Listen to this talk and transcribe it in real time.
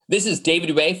This is David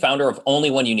Dube, founder of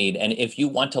Only One You Need. And if you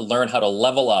want to learn how to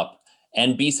level up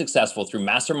and be successful through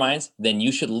masterminds, then you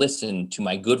should listen to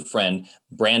my good friend,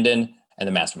 Brandon and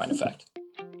the Mastermind Effect.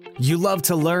 You love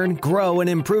to learn, grow, and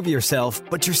improve yourself,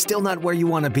 but you're still not where you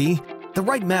want to be? The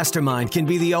right mastermind can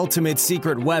be the ultimate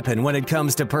secret weapon when it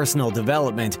comes to personal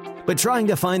development, but trying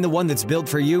to find the one that's built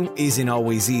for you isn't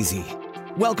always easy.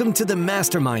 Welcome to the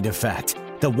Mastermind Effect,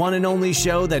 the one and only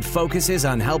show that focuses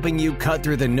on helping you cut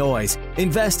through the noise,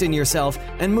 invest in yourself,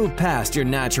 and move past your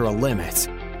natural limits.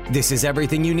 This is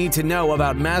everything you need to know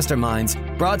about masterminds,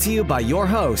 brought to you by your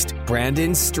host,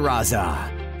 Brandon Straza.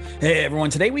 Hey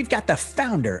everyone, today we've got the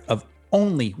founder of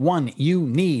Only One You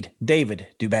Need, David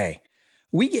Dube.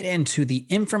 We get into the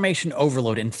information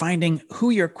overload and finding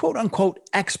who your quote-unquote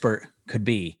expert could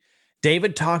be.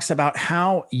 David talks about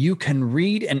how you can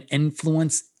read and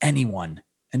influence anyone.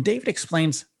 And David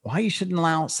explains why you shouldn't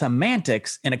allow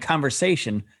semantics in a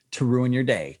conversation to ruin your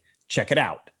day. Check it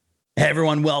out. Hey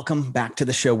everyone, welcome back to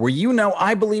the show where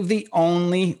I believe the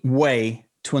only way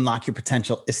to unlock your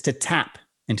potential is to tap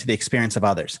into the experience of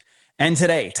others. And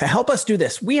today, to help us do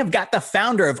this, we have got the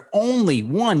founder of Only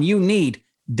One You Need,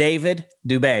 David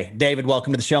Dube. David,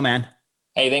 welcome to the show, man.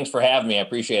 Hey, thanks for having me. I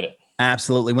appreciate it.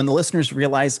 Absolutely. When the listeners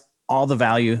realize all the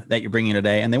value that you're bringing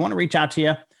today and they want to reach out to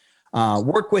you,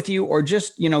 work with you, or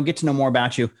just, get to know more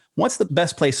about you, what's the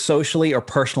best place socially or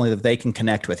personally that they can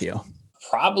connect with you?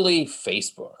 Probably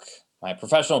Facebook. My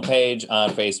professional page on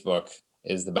Facebook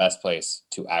is the best place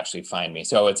to actually find me.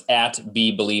 So it's at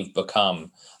Be Believe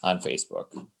Become on Facebook.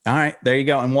 All right, there you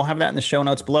go. And we'll have that in the show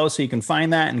notes below so you can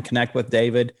find that and connect with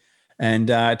David and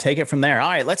take it from there. All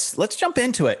right, let's jump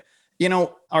into it.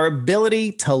 Our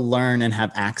ability to learn and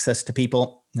have access to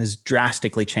people has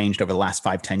drastically changed over the last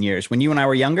 5-10 years. When you and I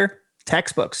were younger,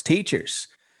 textbooks, teachers,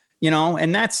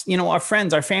 and that's, our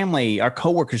friends, our family, our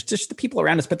coworkers, just the people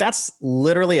around us. But that's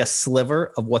literally a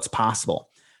sliver of what's possible.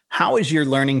 How has your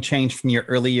learning changed from your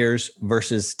early years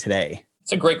versus today?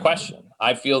 It's a great question.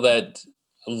 I feel that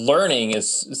learning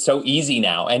is so easy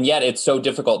now, and yet it's so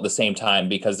difficult at the same time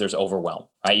because there's overwhelm,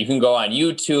 right? You can go on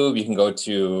YouTube, you can go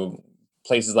to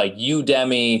places like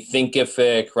Udemy,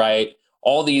 Thinkific, right?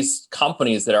 All these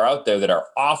companies that are out there that are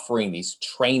offering these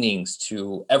trainings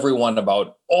to everyone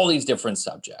about all these different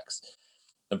subjects.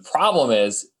 The problem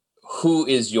is, who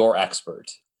is your expert,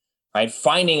 right?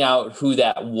 Finding out who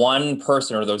that one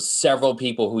person or those several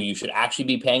people who you should actually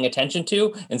be paying attention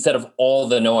to instead of all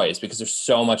the noise, because there's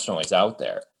so much noise out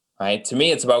there, right? To me,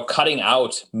 it's about cutting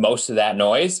out most of that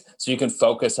noise so you can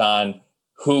focus on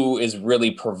who is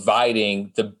really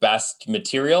providing the best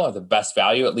material or the best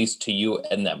value, at least to you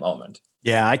in that moment.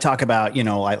 Yeah, I talk about,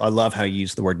 I love how you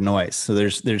use the word noise. So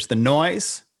there's the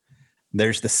noise,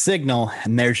 there's the signal,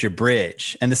 and there's your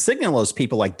bridge. And the signal is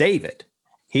people like David.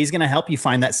 He's going to help you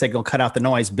find that signal, cut out the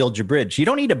noise, build your bridge. You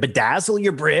don't need to bedazzle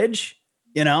your bridge,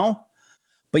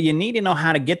 but you need to know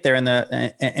how to get there in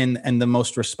the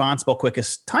most responsible,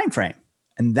 quickest time frame.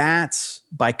 And that's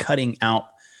by cutting out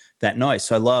that noise.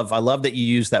 So I love that you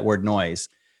use that word noise.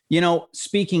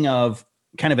 Speaking of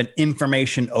kind of an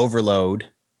information overload,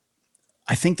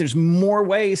 I think there's more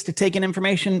ways to take in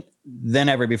information than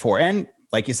ever before. And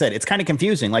like you said, it's kind of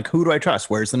confusing. Like, who do I trust?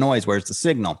 Where's the noise? Where's the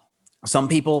signal? Some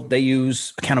people, they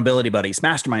use accountability buddies,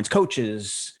 masterminds,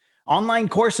 coaches, online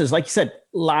courses. Like you said,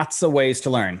 lots of ways to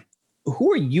learn.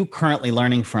 Who are you currently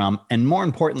learning from? And more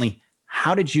importantly,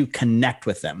 how did you connect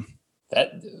with them?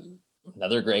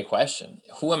 Another great question.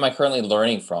 Who am I currently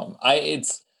learning from?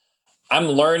 I'm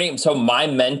learning. So my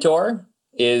mentor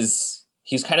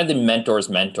he's kind of the mentor's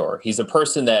mentor. He's a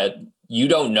person that you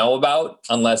don't know about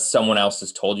unless someone else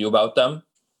has told you about them.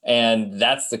 And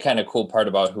that's the kind of cool part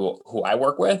about who I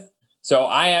work with. So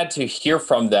I had to hear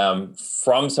from them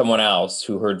from someone else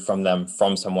who heard from them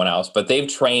from someone else. But they've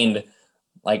trained,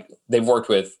 they've worked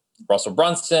with Russell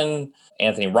Brunson,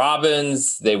 Anthony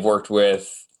Robbins. They've worked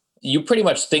with, you pretty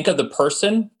much think of the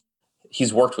person,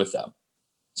 he's worked with them.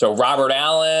 So Robert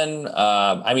Allen,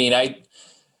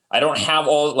 I don't have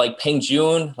all Peng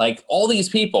Joon, all these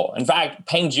people. In fact,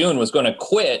 Peng Joon was going to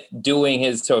quit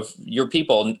doing so if your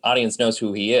audience knows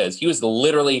who he is, he was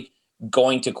literally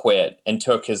going to quit and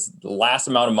took his last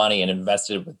amount of money and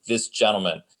invested with this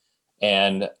gentleman.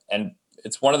 And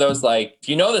it's one of those, if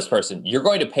you know this person, you're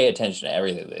going to pay attention to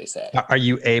everything they say. Are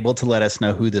you able to let us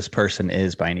know who this person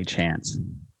is by any chance?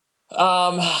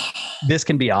 This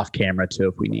can be off camera too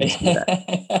if we need to do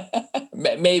that.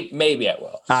 Maybe I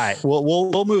will. All right,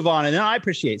 we'll move on. And I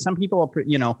appreciate some people.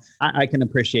 I can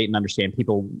appreciate and understand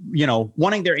people.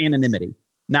 Wanting their anonymity,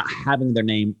 not having their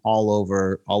name all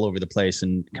over the place,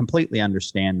 and completely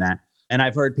understand that. And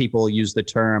I've heard people use the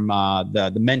term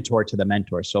the mentor to the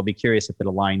mentor. So I'll be curious if it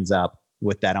aligns up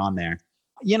with that on there.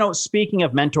 Speaking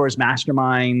of mentors,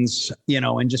 masterminds,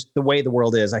 and just the way the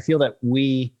world is, I feel that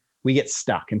we get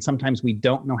stuck and sometimes we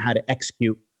don't know how to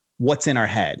execute what's in our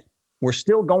head. We're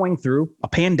still going through a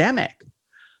pandemic.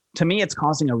 To me, it's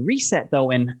causing a reset,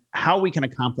 though, in how we can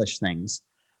accomplish things.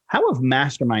 How have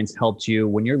masterminds helped you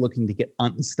when you're looking to get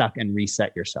unstuck and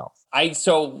reset yourself?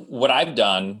 So what I've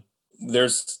done,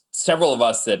 there's several of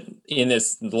us that in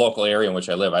this local area in which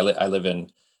I live in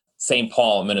St.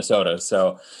 Paul, Minnesota.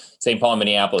 So St. Paul and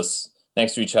Minneapolis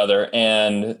next to each other.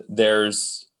 And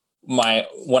there's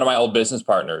one of my old business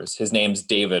partners. His name's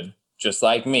David, just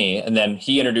like me. And then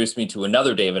he introduced me to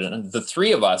another David. And the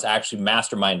three of us actually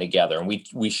mastermind together. And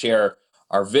we share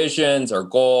our visions, our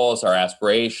goals, our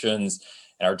aspirations,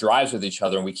 and our drives with each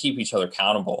other. And we keep each other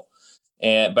accountable.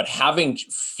 But having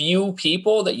few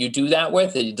people that you do that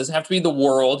with, it doesn't have to be the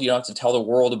world. You don't have to tell the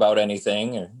world about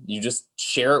anything. You just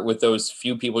share it with those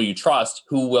few people you trust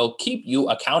who will keep you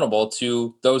accountable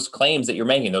to those claims that you're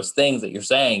making, those things that you're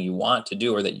saying you want to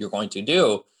do or that you're going to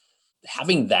do.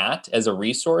 Having that as a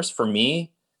resource for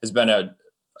me has been a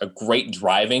great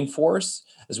driving force,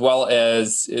 as well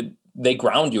as they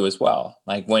ground you as well.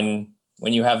 Like when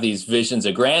you have these visions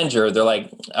of grandeur, they're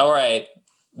like, all right,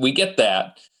 we get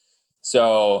that.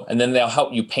 So, and then they'll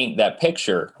help you paint that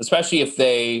picture, especially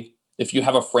if you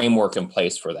have a framework in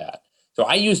place for that. So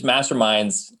I use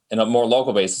masterminds in a more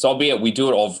local basis, albeit we do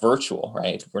it all virtual,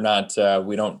 right?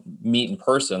 We don't meet in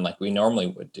person like we normally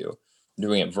would do. We're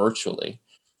doing it virtually,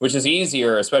 which is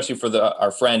easier, especially for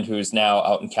our friend who's now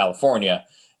out in California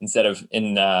instead of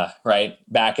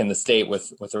back in the state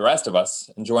with the rest of us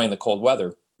enjoying the cold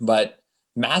weather. But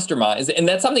masterminds, and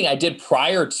that's something I did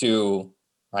prior to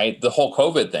the whole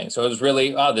COVID thing. So it was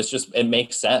really, it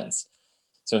makes sense.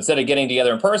 So instead of getting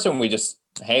together in person, we just,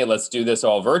 hey, let's do this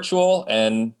all virtual.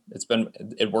 And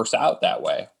it works out that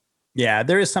way. Yeah,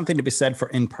 there is something to be said for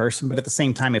in person, but at the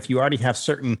same time, if you already have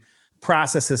certain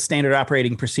processes, standard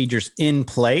operating procedures in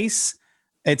place,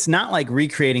 it's not like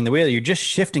recreating the wheel. You're just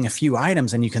shifting a few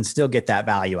items and you can still get that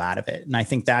value out of it. And I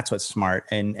think that's what's smart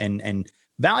and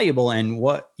valuable. And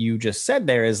what you just said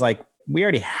there is like, we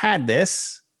already had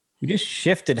this. We just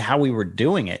shifted how we were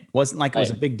doing it. It wasn't like it was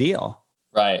a big deal.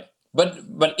 Right. But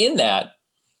in that,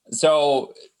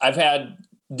 so I've had,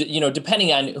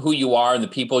 depending on who you are and the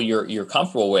people you're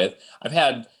comfortable with, I've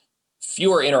had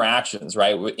fewer interactions,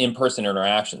 right? In-person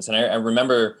interactions. And I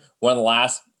remember one of the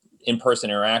last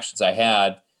in-person interactions I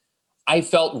had, I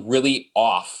felt really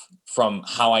off from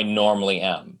how I normally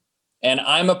am. And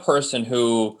I'm a person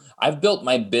who I've built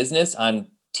my business on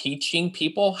teaching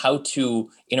people how to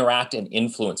interact and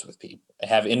influence with people,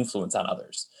 have influence on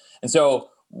others. And so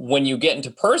when you get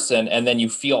into person and then you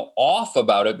feel off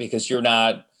about it because you're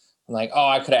not like, oh,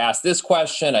 I could have asked this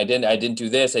question. I didn't do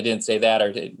this. I didn't say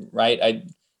that,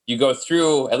 you go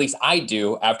through, at least I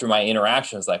do after my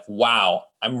interactions, like, wow,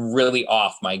 I'm really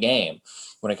off my game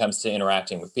when it comes to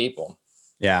interacting with people.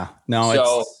 Yeah, no,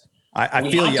 so I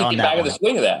feel you on that. Back in the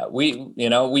swing of that,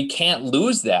 we can't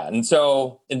lose that, and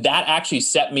so that actually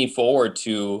set me forward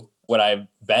to what I've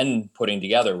been putting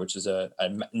together, which is a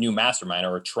new mastermind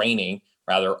or a training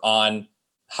rather on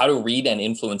how to read and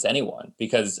influence anyone,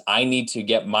 because I need to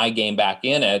get my game back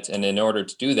in it, and in order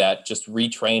to do that, just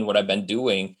retrain what I've been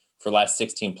doing for the last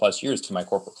 16 plus years to my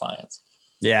corporate clients.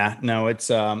 Yeah, no,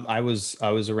 it's I was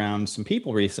around some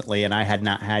people recently, and I had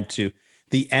not had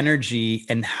the energy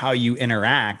and how you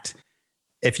interact.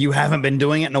 If you haven't been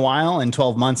doing it in a while, and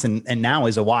 12 months and now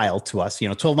is a while to us,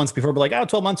 12 months before, we're like,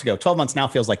 12 months ago, 12 months now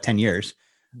feels like 10 years.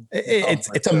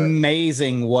 It's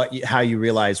amazing how you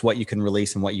realize what you can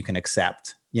release and what you can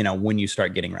accept, when you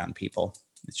start getting around people.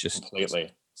 It's just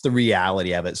completely, it's the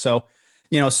reality of it. So,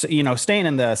 staying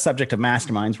in the subject of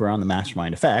masterminds, we're on the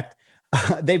mastermind effect.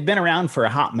 They've been around for a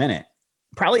hot minute.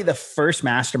 Probably the first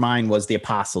mastermind was the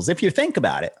Apostles, if you think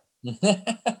about it.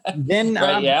 Then,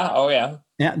 right, yeah. Oh, yeah.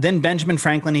 Yeah. Then Benjamin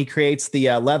Franklin, he creates the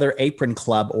Leather Apron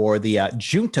Club, or the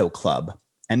Junto Club.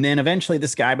 And then eventually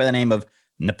this guy by the name of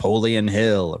Napoleon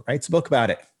Hill writes a book about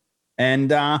it.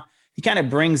 And he kind of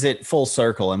brings it full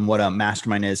circle and what a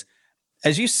mastermind is.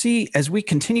 As we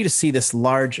continue to see this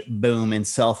large boom in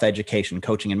self-education,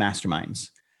 coaching, and masterminds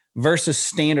versus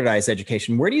standardized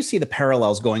education, where do you see the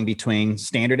parallels going between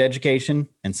standard education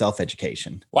and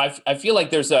self-education? Well, I feel like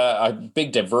there's a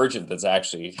big divergence that's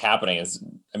actually happening.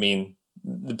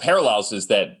 The parallels is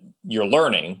that you're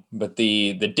learning, but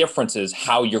the difference is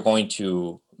how you're going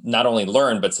to not only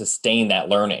learn, but sustain that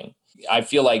learning. I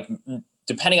feel like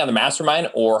depending on the mastermind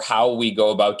or how we go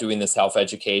about doing the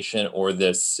self-education or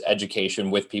this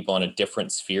education with people in a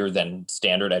different sphere than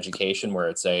standard education, where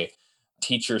it's a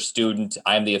teacher student,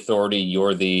 I'm the authority,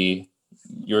 you're the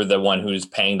one who's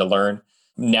paying to learn.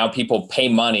 Now people pay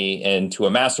money into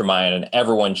a mastermind and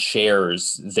everyone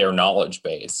shares their knowledge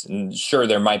base. And sure,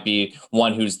 there might be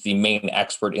one who's the main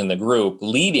expert in the group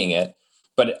leading it,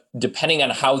 but depending on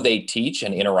how they teach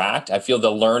and interact, I feel the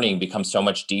learning becomes so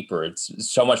much deeper.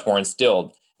 It's so much more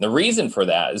instilled. The reason for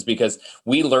that is because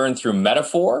we learn through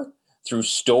metaphor, through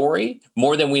story,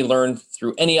 more than we learn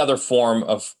through any other form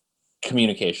of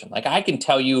communication. Like I can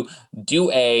tell you,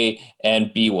 do A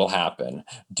and B will happen.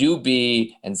 Do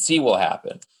B and C will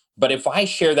happen. But if I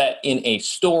share that in a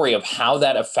story of how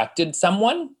that affected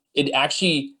someone, it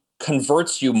actually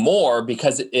converts you more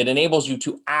because it enables you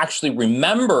to actually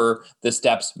remember the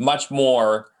steps much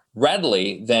more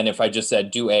readily than if I just said,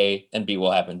 do A and B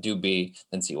will happen. Do B,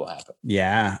 then C will happen.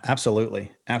 Yeah,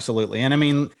 absolutely. Absolutely. And I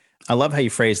mean, I love how you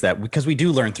phrase that because we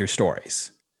do learn through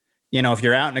stories. You know, if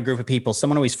you're out in a group of people,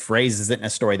 someone always phrases it in a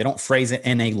story. They don't phrase it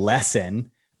in a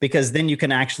lesson because then you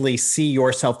can actually see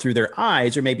yourself through their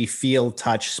eyes or maybe feel,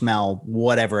 touch, smell,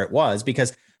 whatever it was,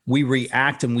 because we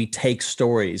react and we take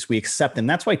stories, we accept them.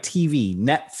 That's why TV,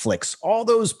 Netflix, all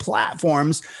those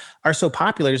platforms are so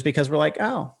popular is because we're like,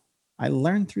 oh, I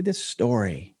learned through this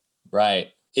story.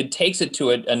 Right. It takes it to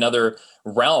another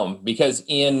realm because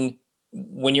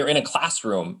when you're in a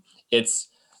classroom, it's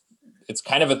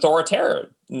kind of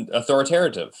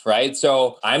authoritative, right?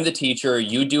 So I'm the teacher,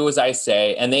 you do as I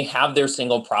say, and they have their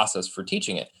single process for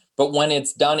teaching it. But when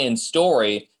it's done in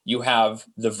story, you have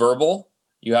the verbal,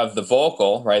 you have the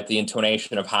vocal, right? The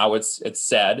intonation of how it's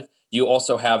said. You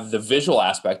also have the visual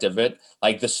aspect of it,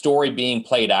 like the story being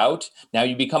played out. Now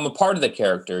you become a part of the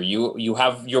character. You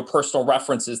have your personal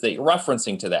references that you're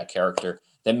referencing to that character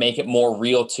that make it more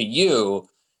real to you.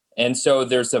 And so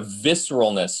there's a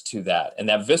visceralness to that. And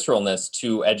that visceralness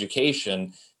to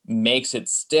education makes it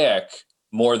stick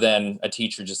more than a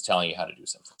teacher just telling you how to do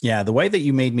something. Yeah, the way that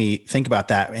you made me think about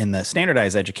that in the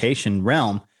standardized education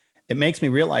realm, it makes me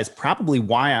realize probably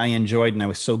why I enjoyed and I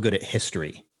was so good at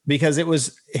history. Because it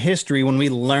was history when we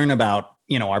learn about,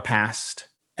 our past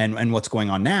and what's going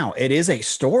on now. It is a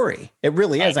story. It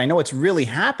really is. I know it's really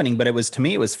happening, but to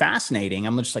me, it was fascinating.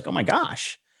 I'm just like, oh my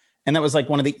gosh. And that was like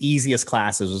one of the easiest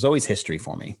classes. It was always history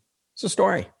for me. It's a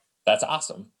story. That's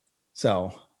awesome.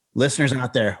 So listeners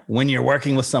out there, when you're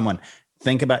working with someone,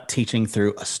 think about teaching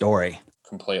through a story.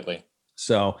 Completely.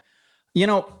 So,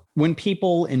 when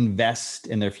people invest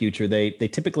in their future, they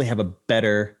typically have a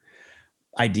better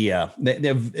idea, they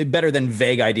have a better than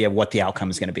vague idea of what the outcome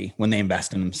is going to be when they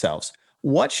invest in themselves.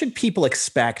 What should people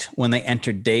expect when they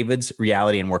enter David's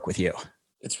reality and work with you?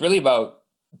 It's really about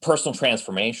personal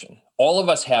transformation. All of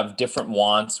us have different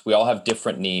wants. We all have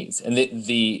different needs. And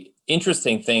the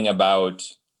interesting thing about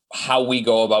how we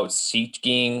go about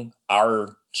seeking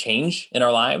our change in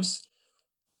our lives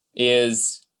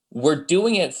is we're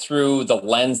doing it through the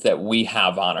lens that we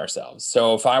have on ourselves.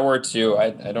 So if I were to,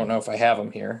 I don't know if I have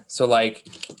them here. So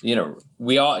you're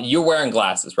wearing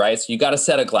glasses, right? So you got a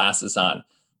set of glasses on.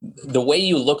 The way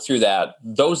you look through that,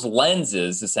 those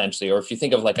lenses essentially, or if you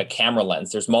think of like a camera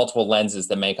lens, there's multiple lenses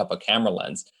that make up a camera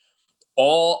lens.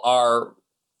 All are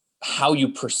how you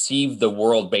perceive the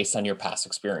world based on your past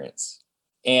experience.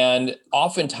 And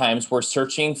oftentimes we're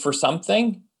searching for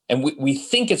something and we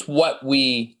think it's what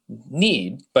we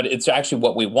need, but it's actually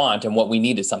what we want, and what we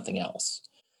need is something else.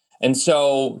 And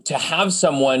so to have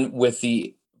someone with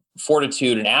the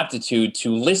fortitude and aptitude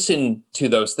to listen to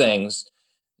those things,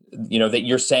 that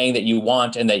you're saying that you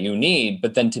want and that you need,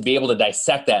 but then to be able to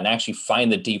dissect that and actually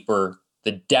find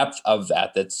the depth of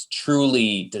that's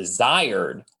truly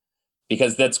desired,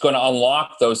 because that's going to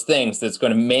unlock those things, that's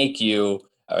going to make you,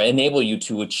 enable you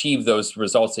to achieve those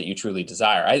results that you truly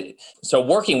desire. So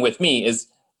working with me is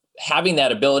having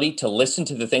that ability to listen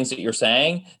to the things that you're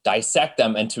saying, dissect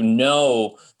them, and to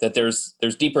know that there's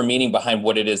deeper meaning behind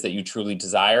what it is that you truly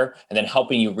desire, and then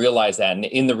helping you realize that. And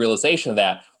in the realization of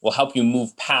that will help you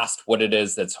move past what it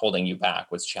is that's holding you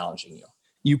back, what's challenging you.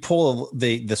 You pull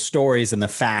the stories and the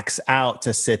facts out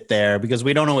to sit there, because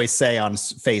we don't always say on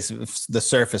the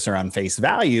surface or on face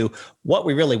value what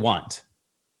we really want.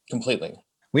 Completely.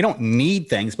 We don't need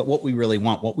things, but what we really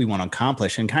want, what we want to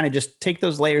accomplish, and kind of just take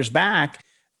those layers back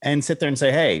and sit there and say,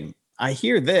 hey, I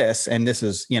hear this, and this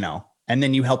is, and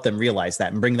then you help them realize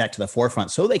that and bring that to the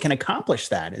forefront so they can accomplish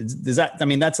that.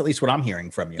 That's at least what I'm hearing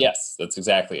from you. Yes, that's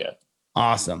exactly it.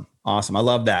 Awesome. I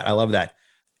love that.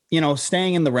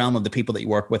 Staying in the realm of the people that you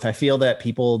work with, I feel that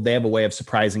they have a way of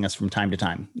surprising us from time to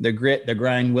time. Their grit, their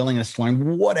grind, willingness to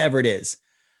learn, whatever it is.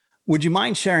 Would you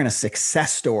mind sharing a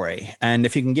success story? And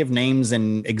if you can give names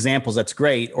and examples, that's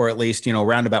great. Or at least,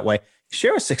 roundabout way,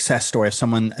 share a success story of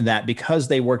someone that because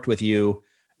they worked with you,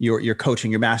 your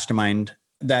coaching, your mastermind,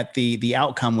 that the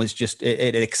outcome was just,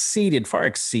 it far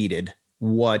exceeded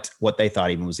what they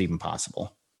thought even was even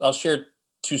possible. I'll share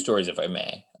two stories if I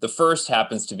may. The first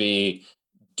happens to be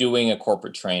doing a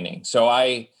corporate training.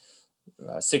 So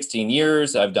 16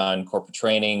 years, I've done corporate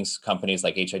trainings, companies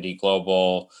like HID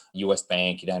Global, US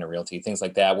Bank, Edina Realty, things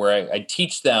like that, where I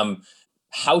teach them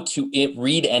how to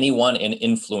read anyone and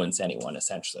influence anyone,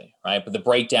 essentially, right? But the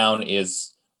breakdown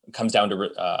comes down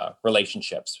to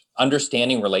relationships.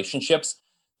 Understanding relationships,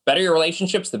 better your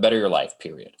relationships, the better your life,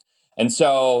 period. And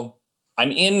so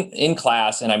I'm in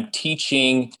class and I'm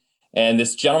teaching, and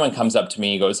this gentleman comes up to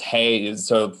me, he goes, hey,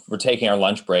 so we're taking our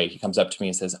lunch break. He comes up to me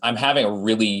and says, I'm having a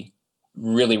really,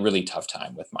 really, really tough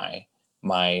time with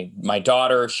my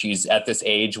daughter. She's at this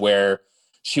age where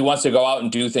she wants to go out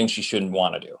and do things she shouldn't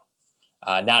want to do.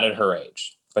 Not at her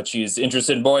age, but she's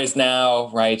interested in boys now,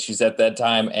 right? She's at that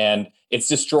time, and it's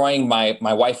destroying my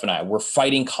wife and I. We're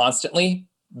fighting constantly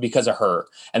because of her.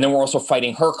 And then we're also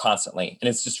fighting her constantly, and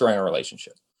it's destroying our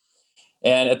relationship.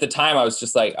 And at the time I was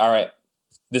just like, all right,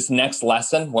 this next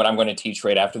lesson, what I'm going to teach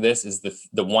right after this is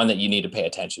the one that you need to pay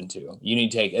attention to. You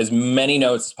need to take as many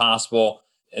notes as possible.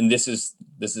 And this is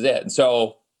it. And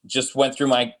so just went through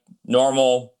my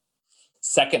normal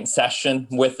second session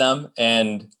with them.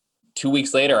 And 2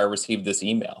 weeks later, I received this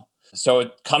email. So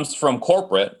it comes from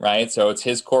corporate, right? So it's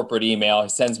his corporate email. He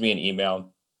sends me an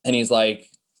email and he's like,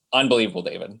 unbelievable,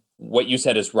 David. What you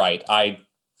said is right. I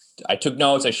took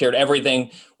notes. I shared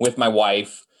everything with my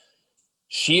wife.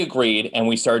 She agreed, and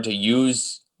we started to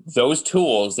use those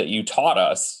tools that you taught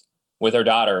us with our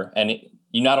daughter. And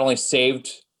you not only saved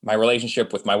my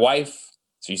relationship with my wife,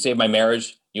 so you saved my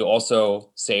marriage, you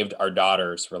also saved our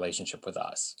daughter's relationship with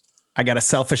us. I got a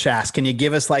selfish ask. Can you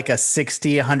give us like a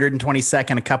 60, 120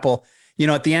 second, a couple,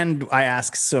 at the end, I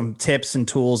ask some tips and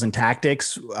tools and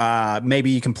tactics. Maybe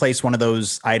you can place one of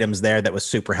those items there that was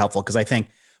super helpful, because I think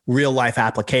real life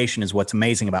application is what's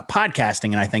amazing about podcasting.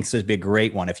 And I think this would be a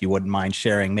great one if you wouldn't mind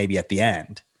sharing maybe at the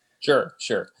end. Sure.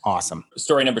 Awesome.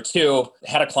 Story number 2,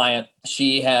 had a client.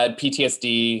 She had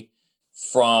PTSD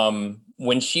from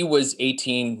when she was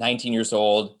 18, 19 years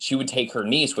old. She would take her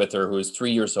niece with her, who was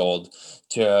 3 years old,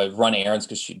 to run errands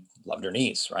because she loved her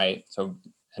niece, right? So,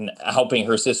 and helping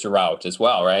her sister out as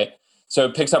well, right?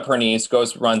 So picks up her niece,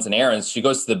 runs an errands. She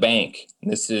goes to the bank.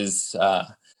 This is,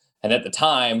 and at the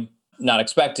time, not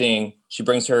expecting, she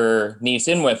brings her niece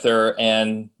in with her,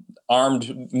 and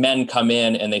armed men come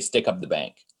in and they stick up the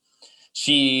bank.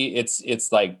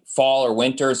 It's like fall or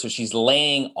winter, so she's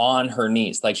laying on her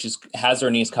niece, like has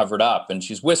her niece covered up, and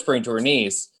she's whispering to her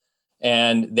niece,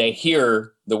 and they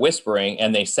hear the whispering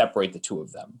and they separate the two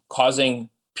of them, causing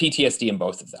PTSD in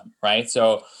both of them, right?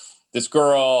 So this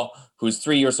girl who's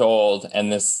 3 years old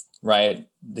and this, right,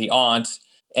 the aunt,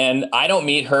 and I don't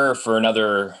meet her for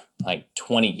another like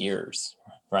 20 years,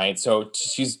 right? So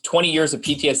she's 20 years of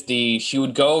PTSD. She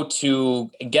would go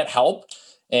to get help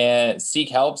and seek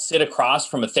help, sit across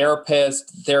from a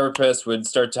therapist. The therapist would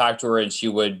start to talk to her and she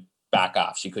would back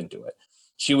off. She couldn't do it.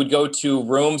 She would go to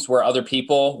rooms where other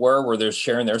people where they're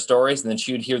sharing their stories, and then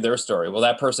she would hear their story. Well,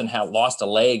 that person had lost a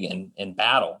leg in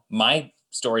battle. My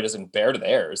story doesn't compare to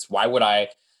theirs. Why would I?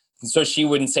 And so she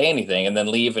wouldn't say anything and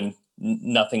then leave, and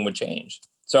nothing would change.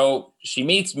 So she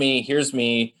meets me, hears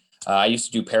me. I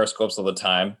used to do Periscopes all the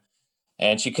time,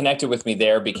 and she connected with me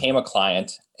there, became a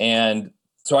client. And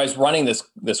so I was running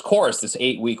this course, this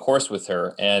 8-week course with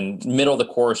her, and middle of the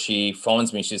course, she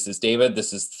phones me. She says, David,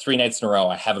 this is 3 nights in a row.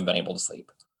 I haven't been able to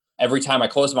sleep. Every time I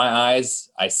close my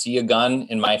eyes, I see a gun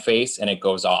in my face and it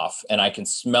goes off, and I can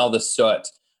smell the soot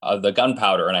of the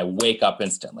gunpowder, and I wake up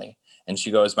instantly. And she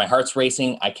goes, my heart's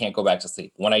racing. I can't go back to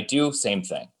sleep. When I do, same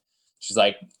thing. She's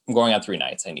like, I'm going on 3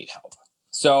 nights. I need help.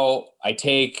 So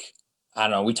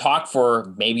we talk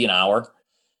for maybe an hour.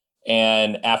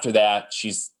 And after that,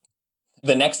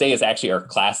 the next day is actually our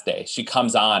class day. She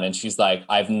comes on and she's like,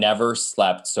 I've never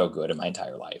slept so good in my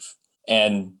entire life.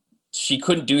 And she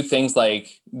couldn't do things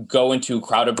like go into a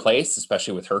crowded place,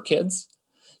 especially with her kids.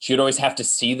 She would always have to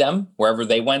see them wherever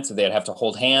they went. So they'd have to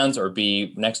hold hands or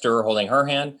be next to her holding her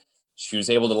hand. She was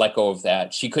able to let go of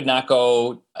that. She could not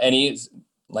go any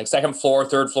like second floor,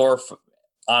 third floor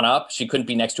on up. She couldn't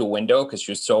be next to a window because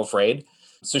she was so afraid.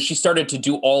 So she started to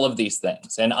do all of these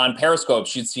things. And on Periscope,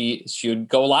 she would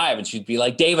go live and she'd be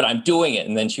like, David, I'm doing it.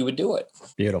 And then she would do it.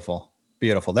 Beautiful.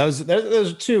 Those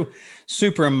are 2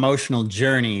 super emotional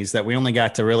journeys that we only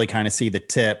got to really kind of see the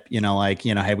tip,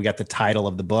 hey, we got the title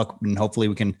of the book, and hopefully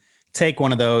we can take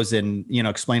one of those and,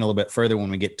 explain a little bit further when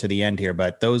we get to the end here.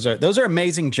 But those are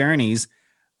amazing journeys.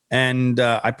 And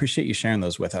I appreciate you sharing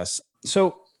those with us.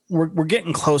 So we're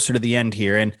getting closer to the end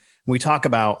here. And we talk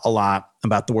a lot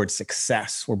about the word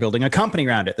success. We're building a company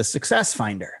around it, the Success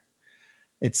Finder.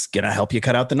 It's going to help you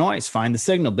cut out the noise, find the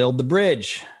signal, build the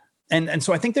bridge. And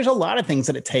so I think there's a lot of things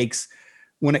that it takes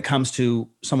when it comes to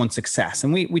someone's success.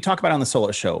 And we talk about on the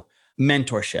solo show,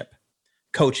 mentorship,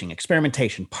 coaching,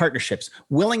 experimentation, partnerships,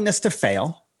 willingness to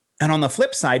fail. And on the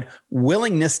flip side,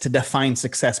 willingness to define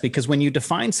success, because when you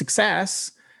define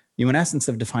success, you in essence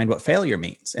have defined what failure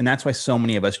means. And that's why so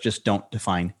many of us just don't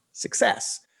define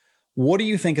success. What do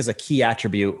you think is a key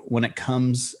attribute when it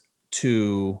comes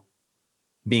to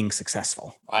being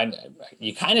successful?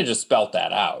 You kind of just spelt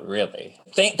that out, really.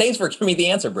 Thanks for giving me the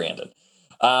answer, Brandon.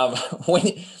 Our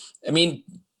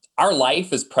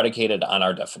life is predicated on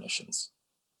our definitions.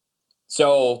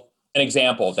 So an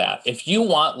example of that, if you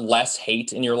want less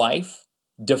hate in your life,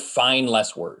 define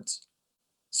less words.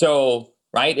 So,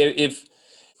 right, if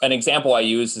an example I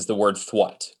use is the word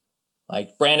thwat.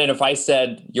 Like, Brandon, if I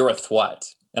said you're a thwat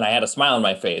and I had a smile on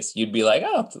my face, you'd be like,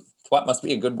 oh, thwat must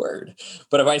be a good word.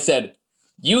 But if I said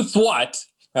you thwat,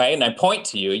 right, and I point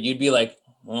to you, you'd be like,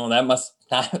 well, that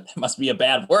must be a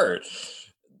bad word.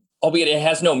 Albeit it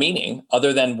has no meaning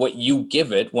other than what you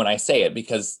give it when I say it,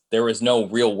 because there is no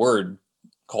real word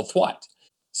called thwat.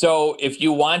 So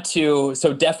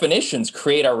definitions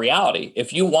create our reality.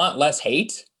 If you want less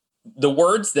hate, the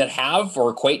words that have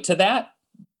or equate to that,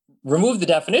 remove the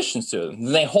definitions to them.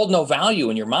 They hold no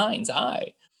value in your mind's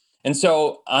eye. And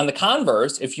so on the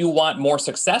converse, if you want more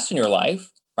success in your life,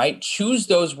 right, choose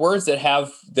those words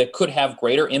that could have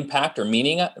greater impact or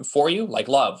meaning for you, like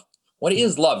love. What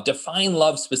is love? Define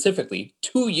love specifically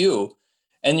to you,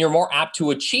 and you're more apt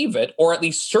to achieve it, or at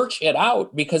least search it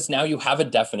out, because now you have a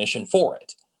definition for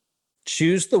it.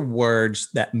 Choose the words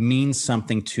that mean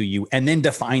something to you and then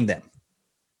define them.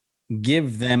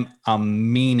 Give them a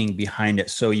meaning behind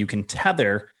it so you can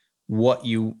tether what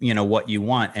you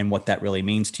want and what that really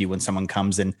means to you when someone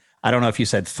comes in. I don't know if you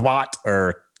said thwat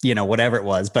or, whatever it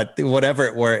was, but whatever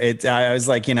it were, I was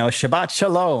like, Shabbat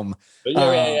Shalom.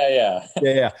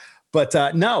 Yeah.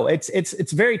 But no,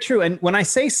 it's very true. And when I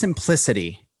say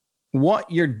simplicity,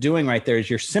 what you're doing right there is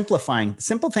you're simplifying.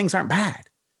 Simple things aren't bad.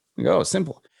 We go,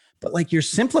 simple. But like, you're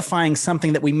simplifying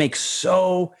something that we make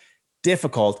so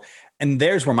difficult. And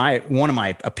there's where one of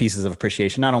my pieces of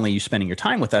appreciation, not only you spending your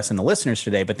time with us and the listeners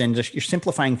today, but then just you're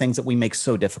simplifying things that we make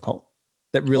so difficult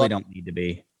that really don't need to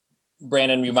be.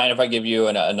 Brandon, you mind if I give you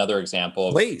another example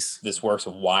of Please. This works,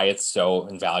 of why it's so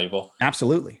invaluable?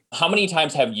 Absolutely. How many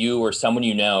times have you or someone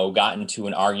gotten into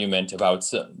an argument about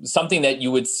something that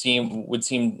would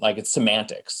seem like it's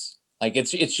semantics? Like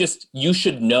it's just, you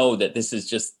should know that this is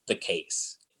just the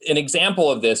case. An example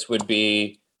of this would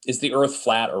be, is the earth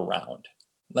flat or round?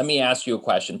 Let me ask you a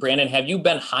question. Brandon, have you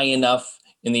been high enough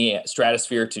in the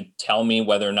stratosphere to tell me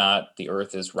whether or not the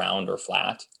earth is round or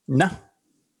flat? No.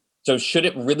 So should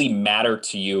it really matter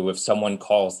to you if someone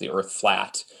calls the earth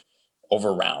flat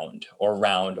over round or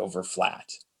round over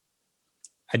flat?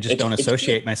 I just don't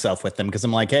associate myself with them, because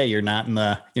I'm like, hey, you're not in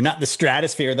the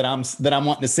stratosphere that I'm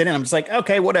wanting to sit in. I'm just like,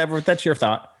 okay, whatever. That's your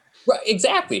thought. Right,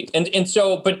 exactly. And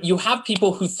so, but you have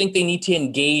people who think they need to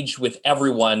engage with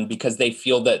everyone because they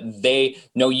feel that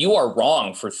you are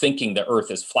wrong for thinking the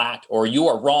earth is flat, or you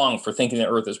are wrong for thinking the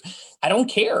earth is. I don't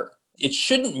care. It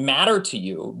shouldn't matter to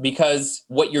you, because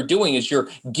what you're doing is you're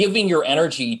giving your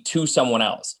energy to someone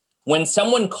else. When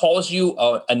someone calls you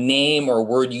a name or a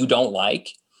word you don't like,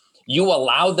 you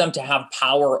allow them to have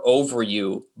power over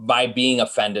you by being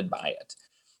offended by it.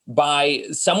 By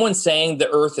someone saying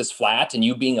the earth is flat and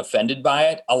you being offended by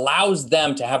it allows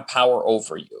them to have power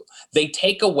over you. They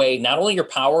take away not only your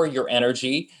power, your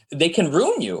energy, they can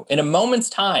ruin you. In a moment's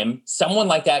time, someone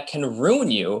like that can ruin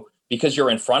you because you're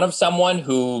in front of someone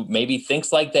who maybe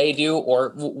thinks like they do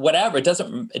or whatever. It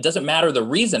doesn't matter the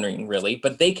reasoning really,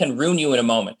 but they can ruin you in a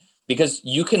moment, because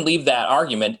you can leave that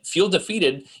argument, feel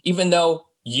defeated, even though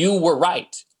you were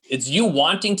right. It's you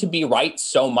wanting to be right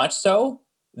so much so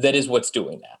that is what's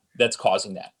doing that. That's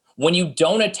causing that. When you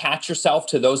don't attach yourself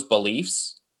to those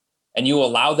beliefs and you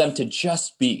allow them to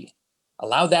just be,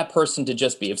 allow that person to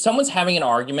just be. If someone's having an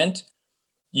argument,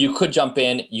 you could jump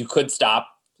in, you could stop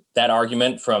that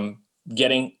argument from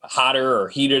getting hotter or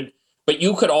heated, but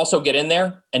you could also get in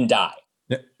there and die,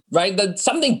 right?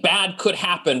 Something bad could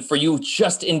happen for you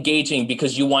just engaging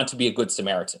because you want to be a good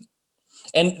Samaritan.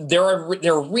 And there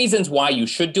are reasons why you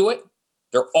should do it.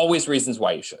 There are always reasons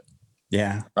why you should.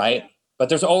 Yeah. Right. But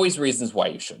there's always reasons why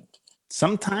you shouldn't.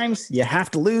 Sometimes you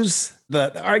have to lose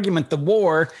the argument, the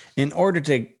war, in order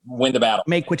to win the battle,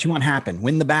 make what you want happen,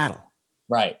 win the battle.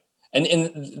 Right. And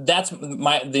that's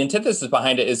the antithesis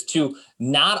behind it is to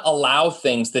not allow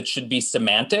things that should be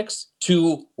semantics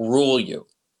to rule you.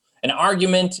 An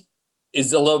argument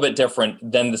is a little bit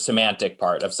different than the semantic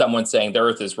part of someone saying the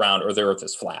earth is round or the earth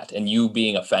is flat and you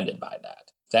being offended by that.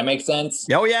 Does that make sense?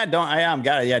 Oh yeah.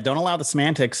 Got it. Yeah. Don't allow the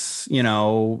semantics,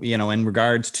 in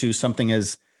regards to something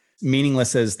as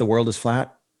meaningless as the world is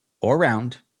flat or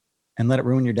round, and let it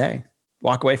ruin your day.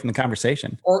 Walk away from the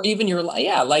conversation. Or even your life.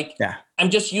 Yeah.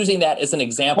 I'm just using that as an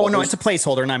example. Oh, no, it's a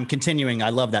placeholder, and I'm continuing. I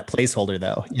love that placeholder,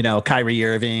 though. Kyrie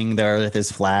Irving, the earth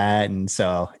is flat. And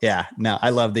so, yeah, no,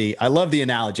 I love the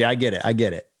analogy. I get it.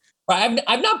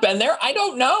 I've not been there. I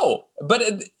don't know. But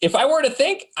if I were to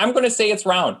think, I'm going to say it's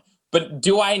round. But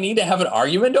do I need to have an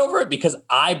argument over it because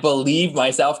I believe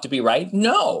myself to be right?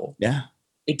 No. Yeah.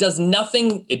 It does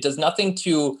nothing. It does nothing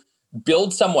to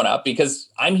build someone up, because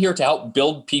I'm here to help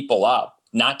build people up,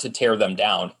 not to tear them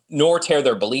down, nor tear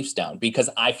their beliefs down because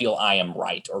I feel I am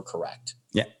right or correct.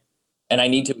 Yeah. And I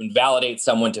need to invalidate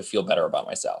someone to feel better about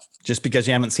myself. Just because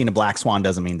you haven't seen a black swan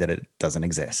doesn't mean that it doesn't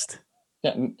exist.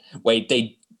 Wait,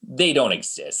 they don't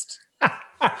exist.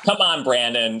 Come on,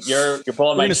 Brandon. You're pulling my chain.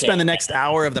 We're going to spend the next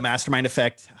hour of the Mastermind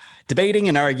Effect debating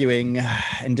and arguing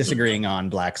and disagreeing on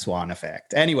Black Swan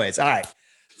Effect. Anyways, all right.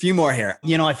 Few more here.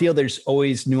 I feel there's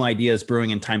always new ideas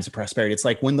brewing in times of prosperity. It's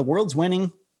like when the world's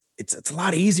winning, it's a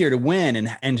lot easier to win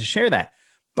and to share that.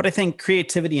 But I think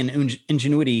creativity and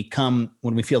ingenuity come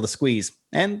when we feel the squeeze,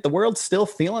 and the world's still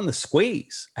feeling the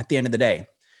squeeze at the end of the day.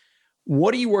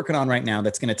 What are you working on right now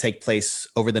that's going to take place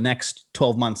over the next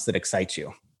 12 months that excites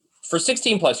you? For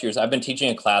 16 plus years, I've been teaching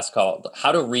a class called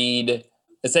How to Read,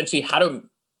 essentially how to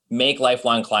make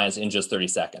lifelong clients in just 30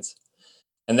 seconds.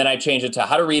 And then I changed it to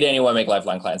how to read anyone, make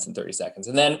lifelong clients in 30 seconds.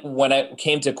 And then when I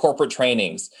came to corporate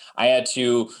trainings, I had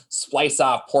to splice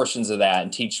off portions of that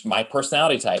and teach my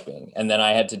personality typing. And then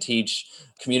I had to teach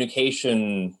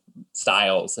communication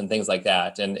styles and things like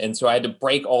that. And so I had to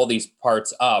break all these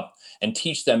parts up and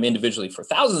teach them individually for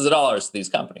thousands of dollars to these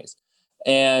companies.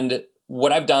 And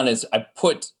what I've done is I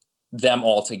put them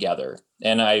all together,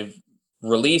 and I'm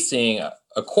releasing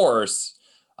a course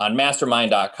on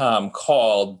mastermind.com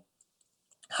called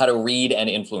How to Read and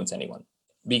Influence Anyone.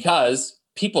 Because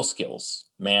people skills,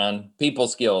 man, people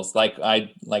skills. Like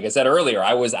I said earlier,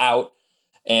 I was out,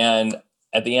 and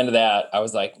at the end of that, I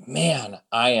was like, man,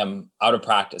 I am out of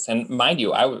practice. And mind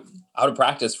you, I was out of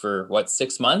practice for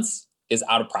 6 months is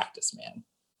out of practice, man.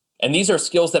 And these are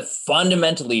skills that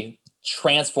fundamentally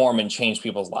transform and change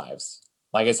people's lives.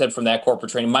 Like I said, from that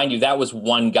corporate training, mind you, that was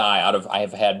one guy I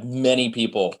have had many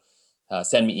people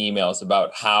send me emails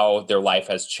about how their life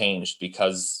has changed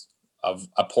because of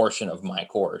a portion of my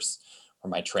course or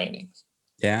my trainings.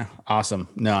 Yeah. Awesome.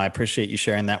 No, I appreciate you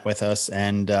sharing that with us.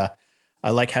 And I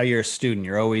like how you're a student.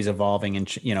 You're always evolving and,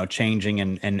 changing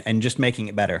and just making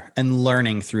it better and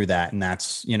learning through that. And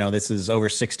that's, this is over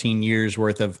 16 years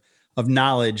worth of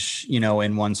knowledge,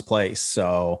 in one's place.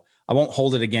 So I won't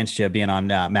hold it against you being on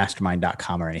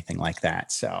mastermind.com or anything like that.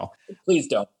 So please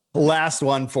don't. Last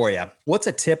one for you. What's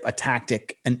a tip, a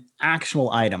tactic, an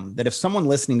actual item that if someone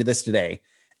listening to this today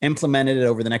implemented it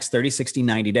over the next 30, 60,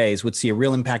 90 days would see a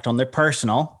real impact on their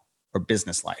personal or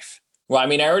business life? Well, I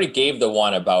mean, I already gave the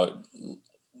one about,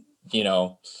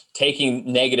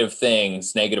 taking negative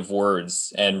things, negative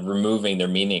words, and removing their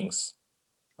meanings,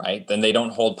 right? Then they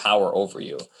don't hold power over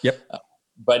you. Yep.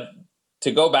 But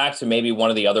to go back to maybe one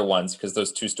of the other ones, because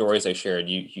those two stories I shared,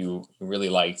 you really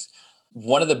liked.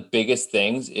 One of the biggest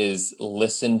things is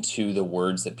listen to the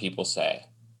words that people say.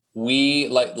 We,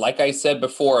 like I said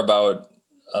before about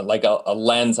like a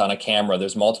lens on a camera,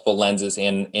 there's multiple lenses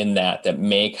in that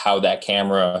make how that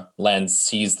camera lens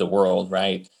sees the world,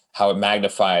 right? How it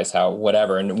magnifies, how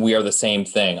whatever. And we are the same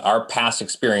thing. Our past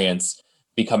experience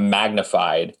become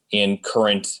magnified in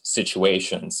current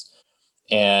situations.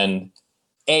 And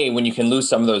when you can lose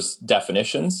some of those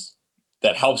definitions,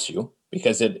 that helps you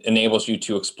because it enables you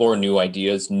to explore new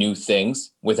ideas, new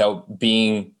things without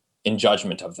being in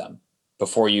judgment of them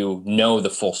before you know the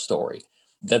full story.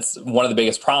 That's one of the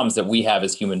biggest problems that we have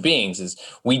as human beings is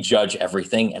we judge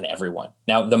everything and everyone.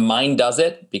 Now, the mind does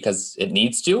it because it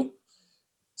needs to,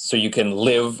 so you can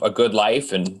live a good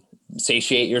life and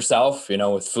satiate yourself,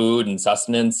 with food and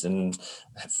sustenance and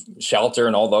shelter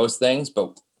and all those things.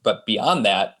 But beyond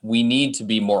that, we need to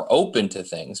be more open to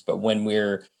things. But when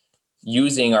we're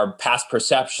using our past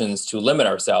perceptions to limit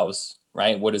ourselves,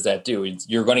 right, what does that do?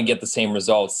 You're going to get the same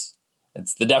results.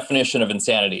 It's the definition of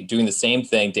insanity, doing the same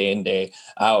thing day in, day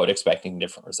out, expecting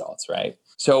different results, right?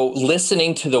 So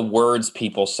listening to the words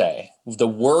people say, the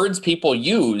words people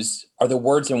use are the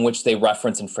words in which they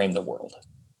reference and frame the world.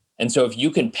 And so if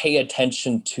you can pay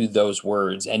attention to those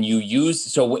words and you use,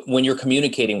 so when you're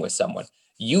communicating with someone,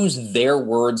 use their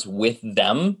words with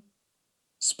them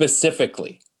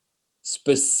specifically.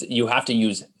 You have to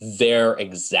use their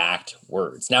exact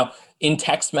words. Now, in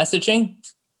text messaging,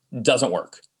 doesn't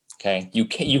work. Okay, you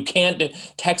can't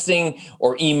texting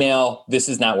or email. This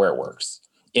is not where it works.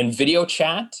 In video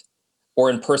chat or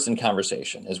in-person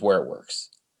conversation is where it works.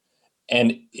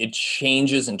 And it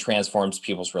changes and transforms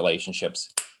people's relationships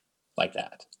like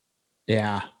that.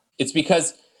 Yeah. It's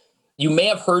because you may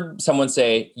have heard someone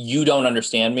say, you don't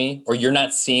understand me, or you're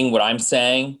not seeing what I'm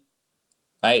saying,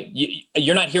 right?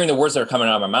 You're not hearing the words that are coming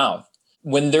out of my mouth.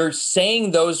 When they're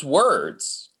saying those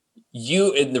words,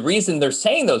 and the reason they're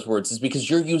saying those words is because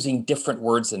you're using different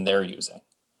words than they're using.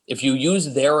 If you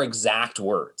use their exact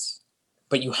words,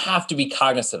 but you have to be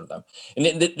cognizant of them.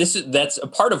 And that's a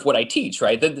part of what I teach,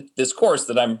 right? This course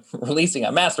that I'm releasing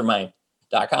on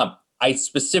mastermind.com, I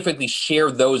specifically share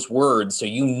those words so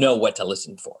you know what to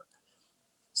listen for.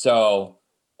 So,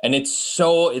 and it's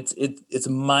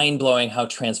mind-blowing how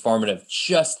transformative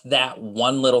just that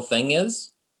one little thing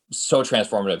is. So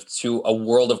transformative to a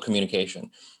world of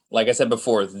communication. Like I said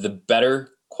before, the better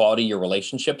quality your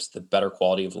relationships, the better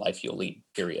quality of life you'll lead,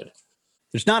 period.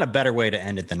 There's not a better way to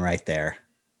end it than right there.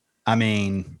 I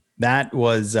mean, that's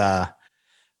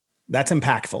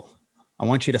impactful. I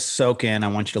want you to soak in. I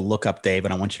want you to look up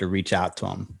David. I want you to reach out to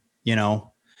him. You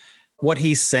know, what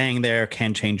he's saying there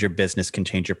can change your business, can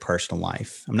change your personal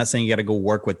life. I'm not saying you got to go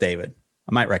work with David.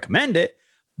 I might recommend it,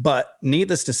 but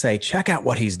needless to say, check out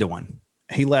what he's doing.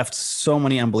 He left so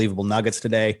many unbelievable nuggets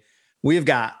today. We've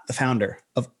got the founder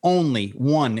of Only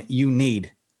One You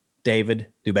Need, David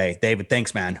Dube. David,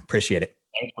 thanks, man. Appreciate it.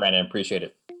 Thanks, Brandon. Appreciate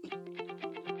it.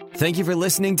 Thank you for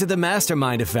listening to The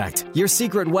Mastermind Effect, your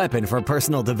secret weapon for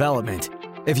personal development.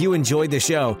 If you enjoyed the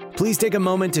show, please take a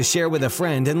moment to share with a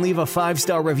friend and leave a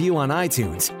 5-star review on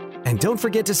iTunes. And don't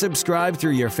forget to subscribe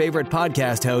through your favorite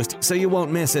podcast host so you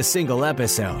won't miss a single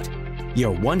episode.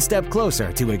 You're one step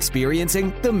closer to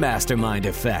experiencing The Mastermind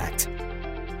Effect.